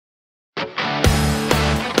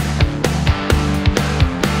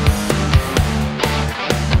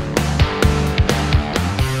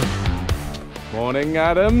Morning,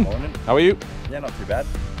 Adam. Morning. How are you? Yeah, not too bad.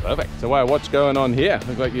 Perfect. So what's going on here?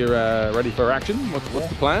 Look like you're ready for action. What's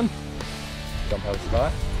the plan? Jump out of the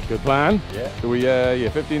sky. Good plan. Yeah. Do we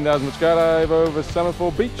 15,000 foot skydive over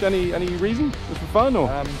Summerfall Beach? Any reason? Just for fun or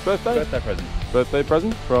birthday? Birthday present. Birthday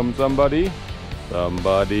present from somebody.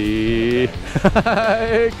 Somebody.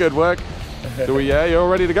 Good work. So you all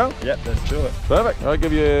ready to go? Yep, let's do it. Perfect. I'll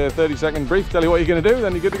give you a 30-second brief, tell you what you're going to do,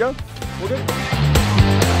 then you're good to go. All good.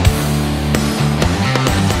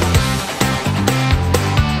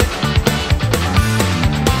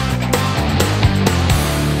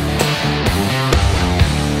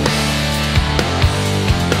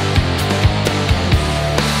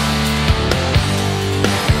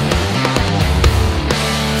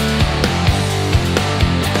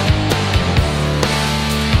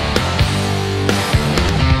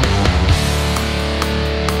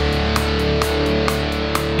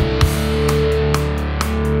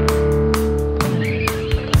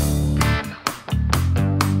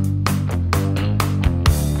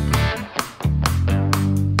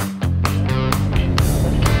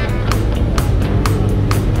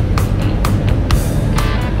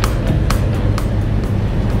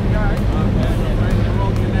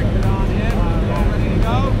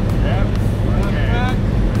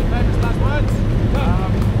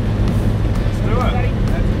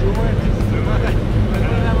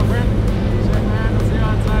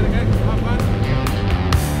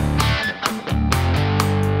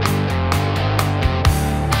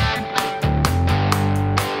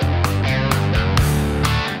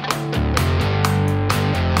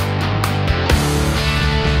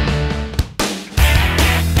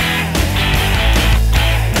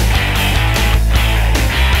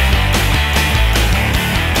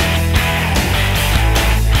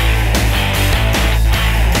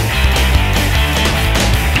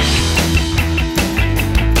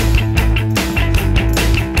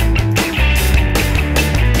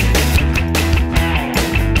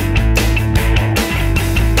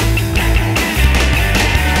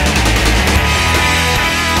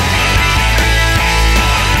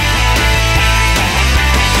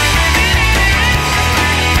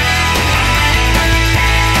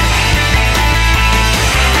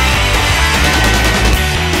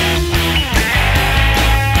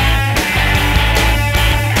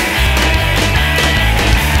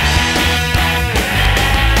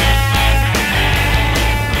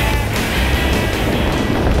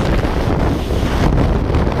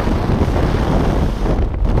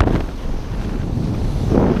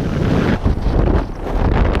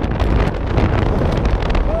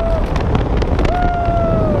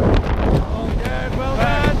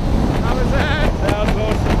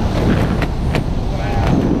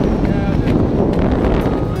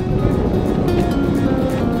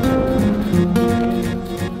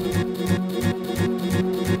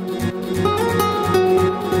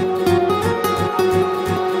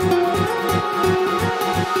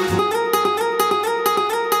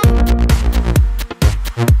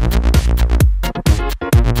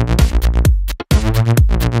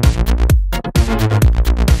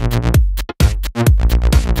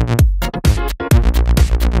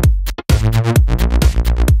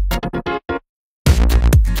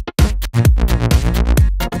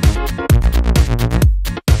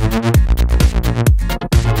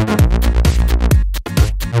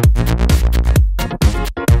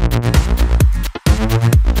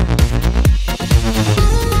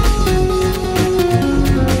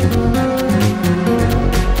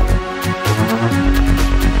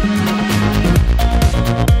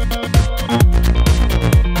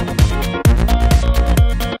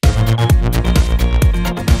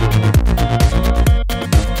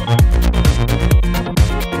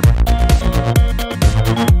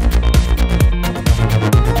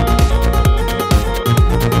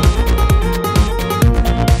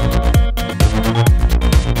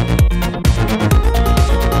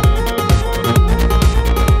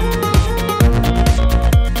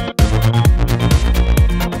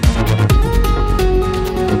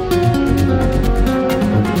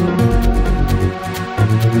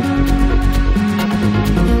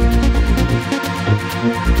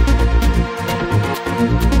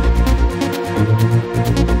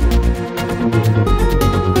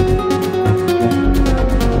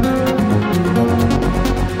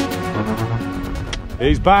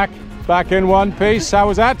 He's back in one piece. How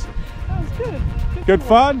was that? That was good. Good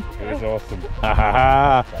fun? It was awesome.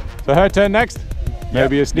 So her turn next?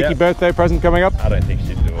 Maybe a sneaky birthday present coming up? I don't think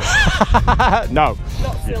she'd do it. No.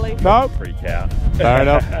 Not silly. No? Freak out. Fair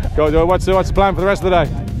enough. Go, what's the plan for the rest of the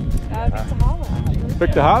day? Victor Harbour.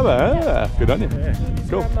 Victor Harbour? Good on you. Yeah.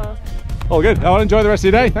 Cool. All good. I'll enjoy the rest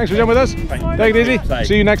of your day. Thanks for jumping with us. Take it easy.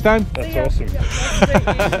 See you next time. That's awesome. See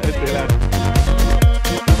you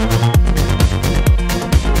later.